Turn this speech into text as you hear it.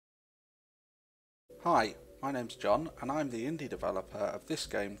Hi, my name's John and I'm the indie developer of this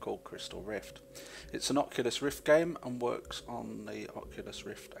game called Cystal Rift. It's an Oculus Rift game and works on the Oculus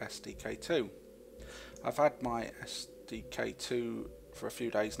Rift SDK2. I've had my SDK2 for a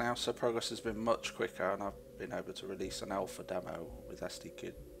few days now, so progress has been much quicker and I've been able to release an alpha demo with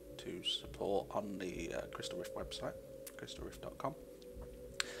SDK2 support on the Cystal Rift website, crystalrift.com.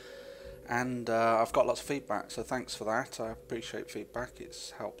 And I've got lots of feedback, so thanks for that. I appreciate feedback.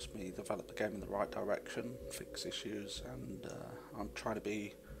 It helps me develop the game in the right direction, fix issues, and I'm trying to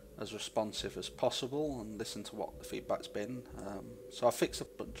be as responsive as possible and listen to what the feedback's been. So I fixed a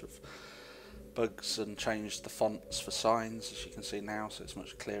bunch of bugs and changed the fonts for signs, as you can see now, so it's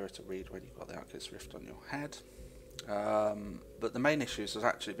much clearer to read when you've got the Oculus Rift on your head. But the main issues has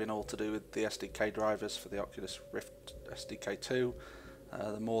actually been all to do with the SDK drivers for the Oculus Rift SDK2.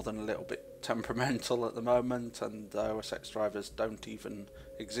 They're more than a little bit temperamental at the moment, and OSX drivers don't even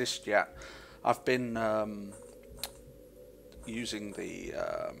exist yet. I've been using the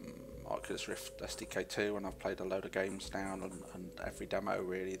Oculus Rift SDK2 and I've played a load of games down and every demo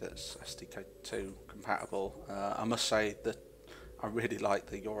really that's SDK2 compatible. I must say that I really like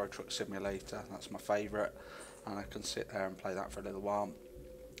the Euro Truck Simulator, that's my favourite, and I can sit there and play that for a little while.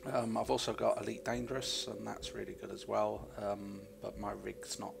 I've also got Elite Dangerous and that's really good as well, but my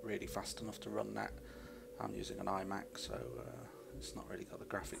rig's not really fast enough to run that. I'm using an iMac, so it's not really got the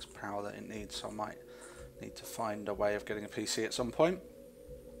graphics power that it needs, so I might need to find a way of getting a PC at some point.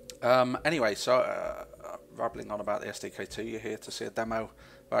 Anyway, so rambling on about the SDK2, you're here to see a demo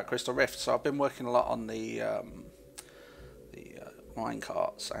about Cystal Rift. So I've been working a lot on the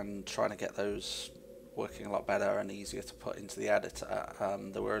Minecarts and trying to get those working a lot better and easier to put into the editor.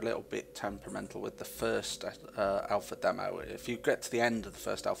 They were a little bit temperamental with the first alpha demo. If you get to the end of the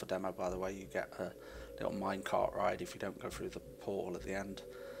first alpha demo, by the way, you get a little minecart ride if you don't go through the portal at the end.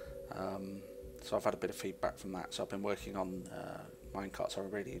 So I've had a bit of feedback from that, so I've been working on minecarts. I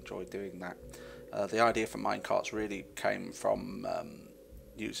really enjoyed doing that. The idea for minecarts really came from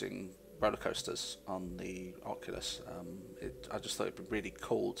using roller coasters on the Oculus. I just thought it'd be really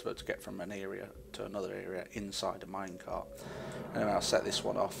cool to be able to get from an area to another area inside a minecart. Anyway, I'll set this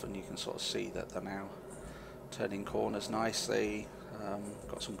one off and you can sort of see that they're now turning corners nicely.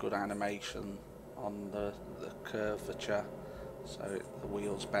 Got some good animation on the curvature, so the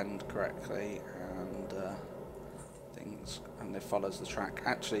wheels bend correctly and it follows the track.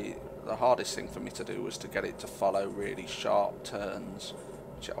 Actually, the hardest thing for me to do was to get it to follow really sharp turns,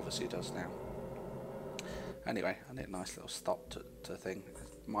 which it obviously does now. Anyway, I need a nice little stop to thing.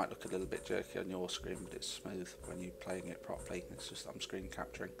 It might look a little bit jerky on your screen, but it's smooth when you're playing it properly. It's just I'm screen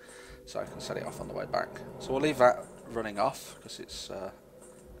capturing, so I can set it off on the way back. So we'll leave that running off because it's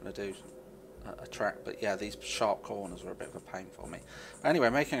going to do a track. But yeah, these sharp corners were a bit of a pain for me. Anyway,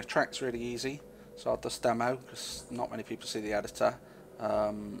 making a track's really easy. So I'll just demo because not many people see the editor.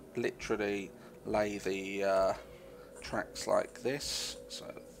 Literally lay the tracks like this. So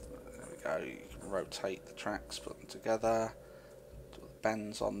there we go. You can rotate the tracks, put them together, do the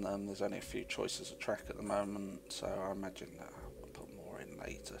bends on them. There's only a few choices of track at the moment, so I imagine that I'll put more in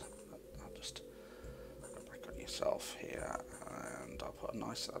later. I'll just go back on yourself here, and I'll put a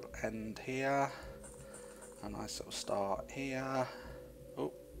nice little end here, a nice little start here.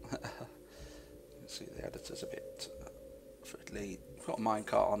 Oh. You can see the editor's a bit fiddly. Got a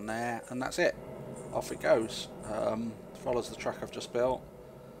minecart on there, and that's it. Off it goes. Follows the track I've just built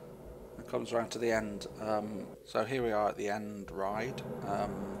and comes around to the end. So here we are at the end ride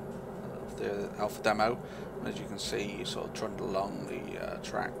of the alpha demo. And as you can see, you sort of trundle along the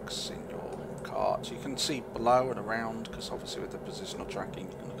tracks in your cart. You can see below and around, because obviously with the positional tracking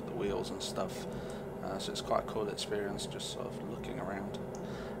you can look at the wheels and stuff. So it's quite a cool experience just sort of looking around.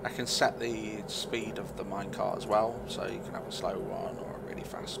 I can set the speed of the minecart as well, so you can have a slow one or a really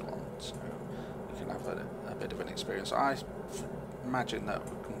fast one, so you can have a bit of an experience. I imagine that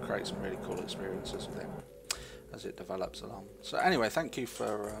we can create some really cool experiences with it as it develops along. So anyway, thank you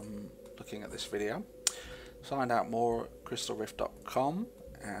for looking at this video. Find out more at crystalrift.com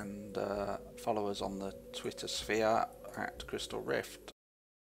and follow us on the Twitter sphere at Cystal Rift.